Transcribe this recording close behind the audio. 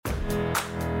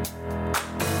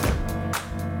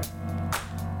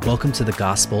Welcome to the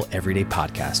Gospel Everyday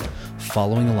Podcast,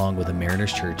 following along with the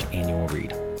Mariners Church annual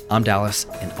read. I'm Dallas,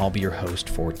 and I'll be your host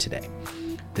for today.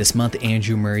 This month,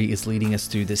 Andrew Murray is leading us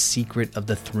through the secret of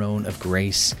the throne of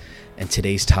grace, and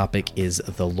today's topic is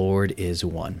The Lord is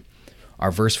One.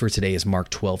 Our verse for today is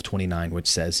Mark 12:29, which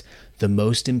says, "The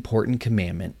most important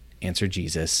commandment," answered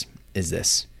Jesus, "is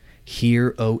this: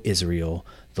 Hear, O Israel,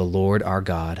 the Lord our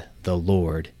God, the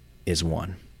Lord is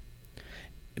one."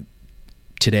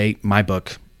 Today, my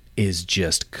book is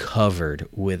just covered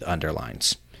with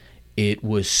underlines. It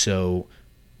was so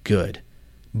good.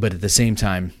 But at the same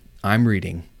time, I'm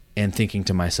reading and thinking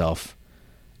to myself,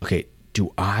 okay,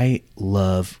 do I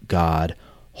love God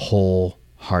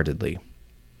wholeheartedly?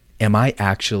 Am I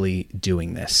actually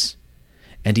doing this?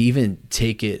 And to even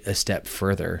take it a step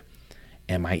further,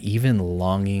 am I even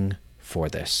longing for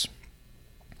this?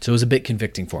 So it was a bit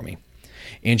convicting for me.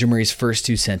 Andrew Murray's first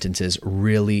two sentences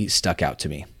really stuck out to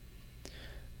me.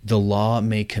 The law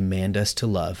may command us to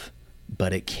love,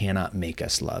 but it cannot make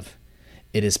us love.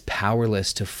 It is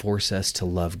powerless to force us to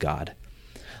love God.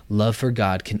 Love for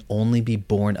God can only be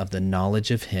born of the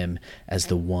knowledge of Him as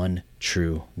the one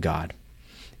true God.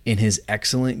 In His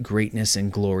excellent greatness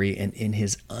and glory, and in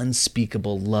His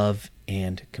unspeakable love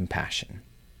and compassion.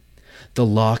 The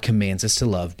law commands us to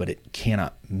love, but it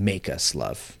cannot make us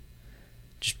love.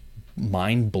 Just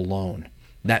mind blown.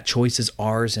 That choice is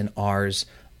ours and ours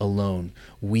alone.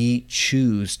 We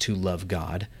choose to love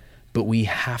God, but we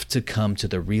have to come to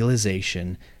the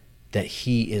realization that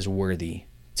He is worthy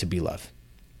to be loved.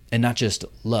 And not just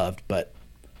loved, but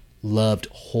loved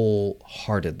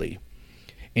wholeheartedly.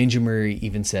 Andrew Murray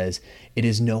even says, "It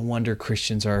is no wonder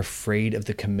Christians are afraid of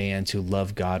the command to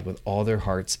love God with all their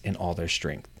hearts and all their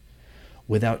strength.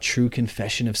 Without true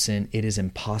confession of sin, it is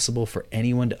impossible for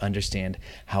anyone to understand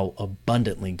how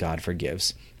abundantly God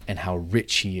forgives and how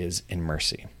rich He is in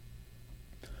mercy."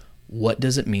 What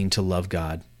does it mean to love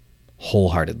God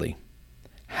wholeheartedly?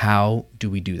 How do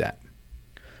we do that?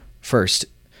 First,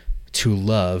 to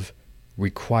love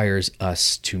requires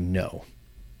us to know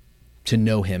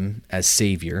Him as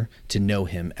Savior, to know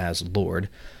Him as Lord.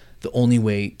 The only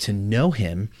way to know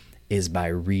Him is by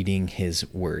reading His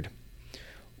Word.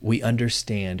 We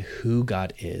understand who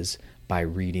God is by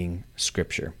reading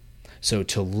Scripture. So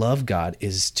to love God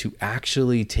is to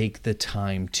actually take the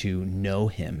time to know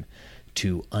Him,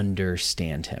 to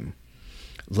understand Him.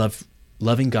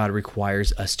 Loving God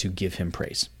requires us to give Him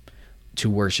praise, to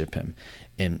worship Him.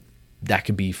 And that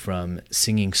could be from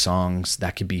singing songs,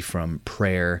 that could be from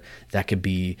prayer, that could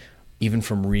be even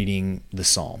from reading the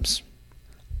Psalms.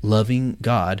 Loving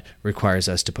God requires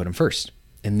us to put Him first.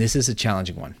 And this is a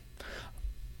challenging one.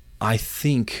 I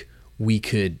think we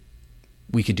could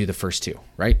do the first two,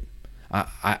 right?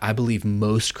 I believe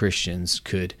most Christians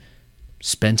could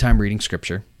spend time reading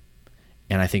Scripture,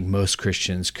 and I think most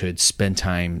Christians could spend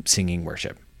time singing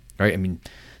worship, right? I mean,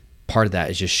 part of that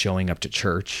is just showing up to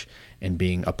church and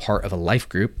being a part of a life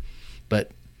group,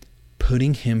 but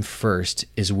putting Him first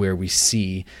is where we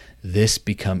see this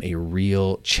become a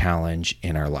real challenge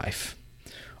in our life.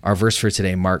 Our verse for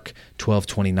today, Mark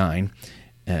 12:29,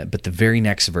 but the very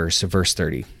next verse, verse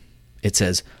 30, it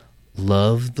says,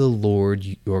 "Love the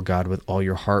Lord your God with all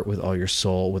your heart, with all your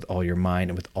soul, with all your mind,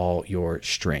 and with all your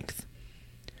strength."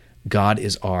 God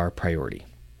is our priority.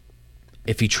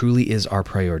 If He truly is our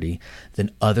priority,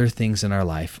 then other things in our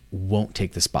life won't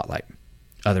take the spotlight.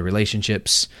 Other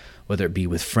relationships, whether it be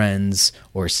with friends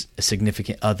or a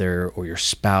significant other or your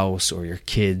spouse or your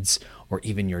kids or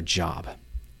even your job.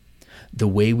 The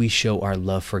way we show our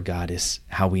love for God is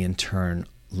how we in turn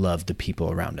love the people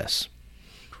around us.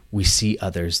 We see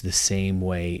others the same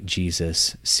way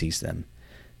Jesus sees them.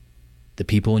 The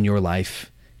people in your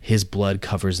life, His blood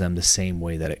covers them the same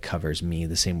way that it covers me,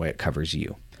 the same way it covers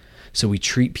you. So we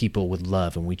treat people with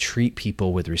love and we treat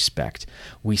people with respect.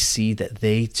 We see that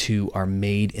they too are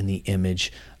made in the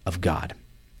image of God.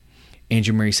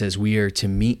 Andrew Murray says we are to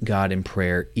meet God in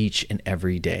prayer each and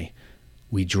every day.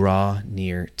 We draw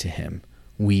near to Him.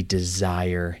 We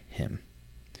desire Him.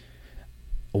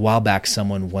 A while back,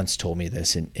 someone once told me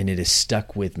this, and it has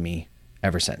stuck with me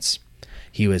ever since.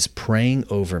 He was praying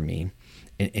over me,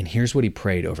 and here's what he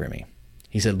prayed over me.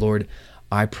 He said, "Lord,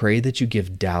 I pray that you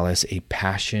give Dallas a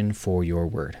passion for your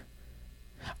word.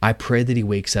 I pray that he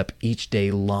wakes up each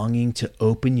day longing to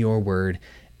open your word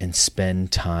and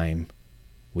spend time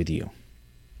with you."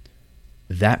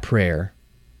 That prayer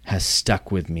has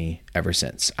stuck with me ever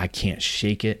since. I can't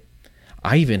shake it.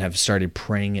 I even have started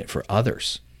praying it for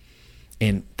others.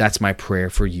 And that's my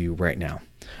prayer for you right now.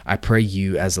 I pray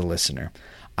you as a listener.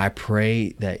 I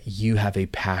pray that you have a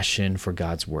passion for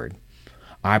God's word.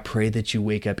 I pray that you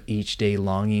wake up each day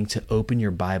longing to open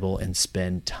your Bible and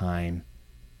spend time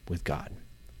with God.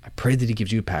 I pray that he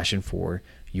gives you a passion for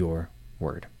your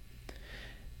word.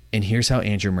 And here's how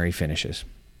Andrew Murray finishes.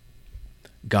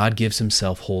 God gives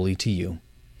himself wholly to you,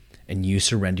 and you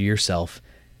surrender yourself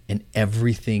and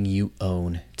everything you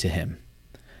own to him.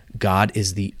 God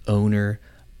is the owner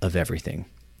of everything.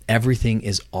 Everything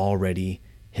is already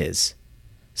his.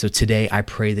 So today I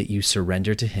pray that you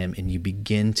surrender to him and you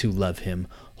begin to love him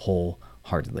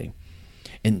wholeheartedly.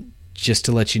 And just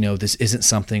to let you know, this isn't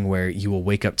something where you will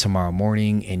wake up tomorrow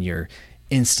morning and you're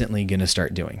instantly going to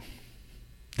start doing.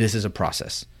 This is a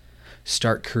process.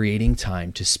 Start creating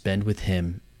time to spend with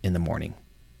him in the morning.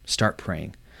 Start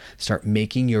praying. Start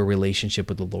making your relationship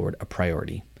with the Lord a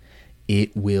priority.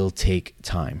 It will take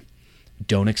time.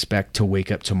 Don't expect to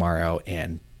wake up tomorrow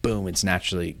and boom, it's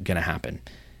naturally going to happen.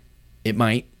 It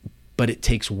might, but it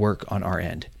takes work on our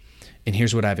end. And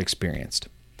here's what I've experienced.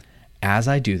 As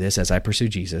I do this, as I pursue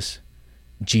Jesus,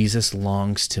 Jesus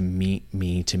longs to meet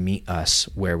me, to meet us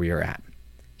where we are at.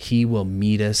 He will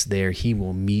meet us there. He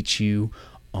will meet you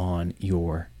on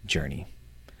your journey.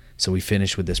 So we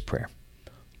finish with this prayer.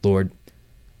 Lord,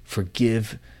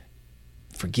 forgive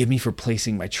me for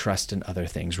placing my trust in other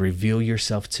things. Reveal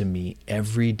yourself to me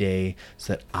every day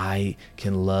so that I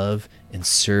can love and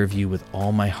serve you with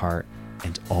all my heart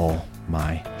and all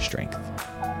my strength.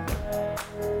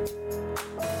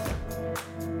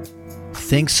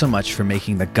 Thanks so much for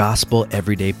making the Gospel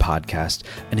Everyday podcast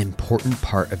an important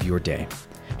part of your day.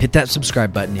 Hit that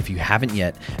subscribe button if you haven't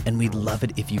yet, and we'd love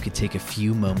it if you could take a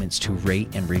few moments to rate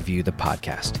and review the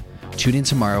podcast. Tune in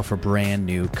tomorrow for brand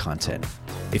new content.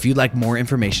 If you'd like more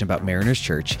information about Mariners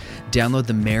Church, download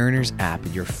the Mariners app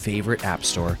in your favorite app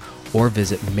store or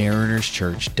visit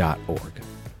marinerschurch.org.